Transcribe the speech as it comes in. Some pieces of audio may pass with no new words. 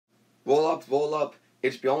Roll up, roll up.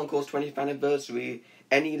 It's Bionicles' 20th anniversary.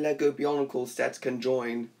 Any Lego Bionicle sets can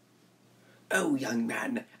join. Oh, young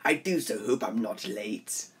man, I do so hope I'm not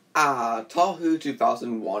late. Ah, Tahu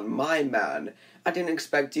 2001, my man. I didn't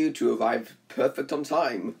expect you to arrive perfect on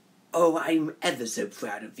time. Oh, I'm ever so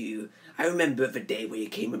proud of you. I remember the day where you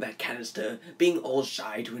came with that canister, being all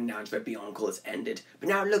shy to announce that Bionicle has ended. But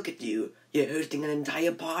now look at you. You're hosting an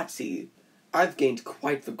entire party. I've gained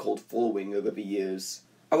quite the cult following over the years.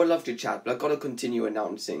 I would love to chat, but I've got to continue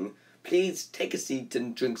announcing. Please take a seat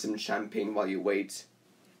and drink some champagne while you wait.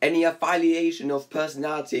 Any affiliation of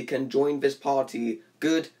personality can join this party.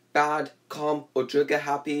 Good, bad, calm, or trigger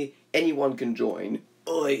happy, anyone can join.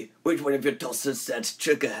 Oi, which one of your tossers said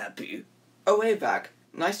trigger happy? Oh, hey, Vac.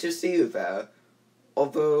 Nice to see you there.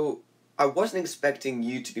 Although, I wasn't expecting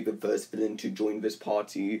you to be the first villain to join this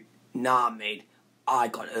party. Nah, mate. I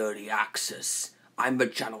got early access. I'm the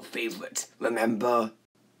channel favourite, remember?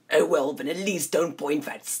 Oh well, then at least don't point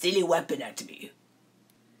that silly weapon at me.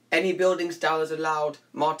 Any building style is allowed.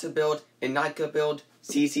 Martyr build, Bionicle build,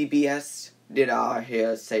 CCBS. Did I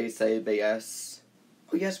hear say BS?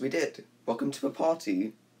 Oh yes, we did. Welcome to the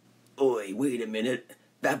party. Oi, wait a minute.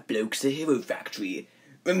 That bloke's a Hero Factory.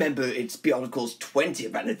 Remember, it's Bionicles'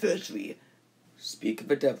 20th anniversary. Speak of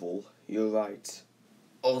the devil, you're right.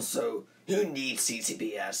 Also, who needs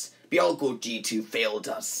CCBS? Bionicle G2 failed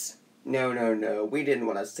us. No, we didn't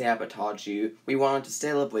want to sabotage you. We wanted to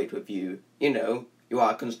celebrate with you. You know, you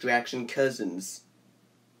are construction cousins.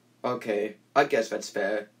 Okay, I guess that's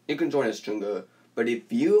fair. You can join us, Stringer. But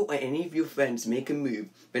if you or any of your friends make a move,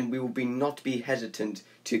 then we will not be hesitant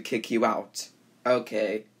to kick you out.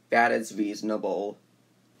 Okay, that is reasonable.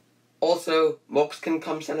 Also, Mox can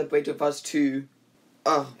come celebrate with us too.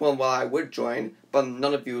 Well, I would join, but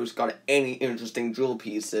none of you has got any interesting drill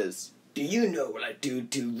pieces. Do you know what I do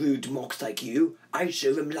to rude mocks like you? I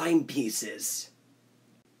show them line pieces.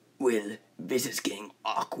 Well, this is getting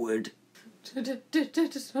awkward.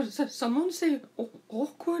 Did someone say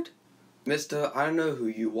awkward? Mister, I don't know who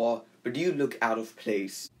you are, but you look out of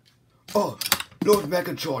place. Oh, Lord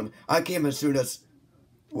Megatron, I came as soon as...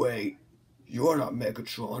 Wait, you're not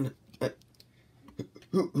Megatron.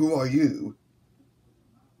 Who are you?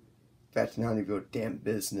 That's none of your damn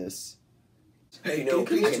business. Hey, no,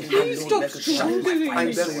 please stop shouting.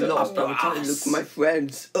 I'm very lost. I'm trying to look for my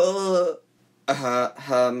friends.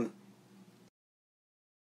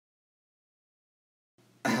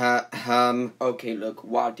 Okay, look,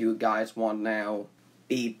 what do you guys want now?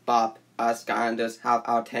 Beep bop, us Skylanders have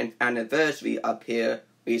our 10th anniversary up here.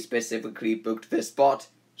 We specifically booked this spot,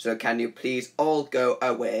 so can you please all go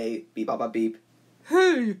away? Beep bop bop beep.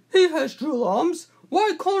 Hey, he has drill arms.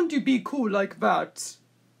 Why can't you be cool like that?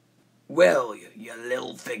 Well, you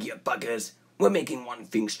little figure buggers, we're making one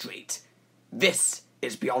thing straight. This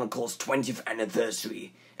is Bionicles' 20th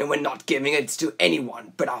anniversary, and we're not giving it to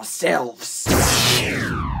anyone but ourselves.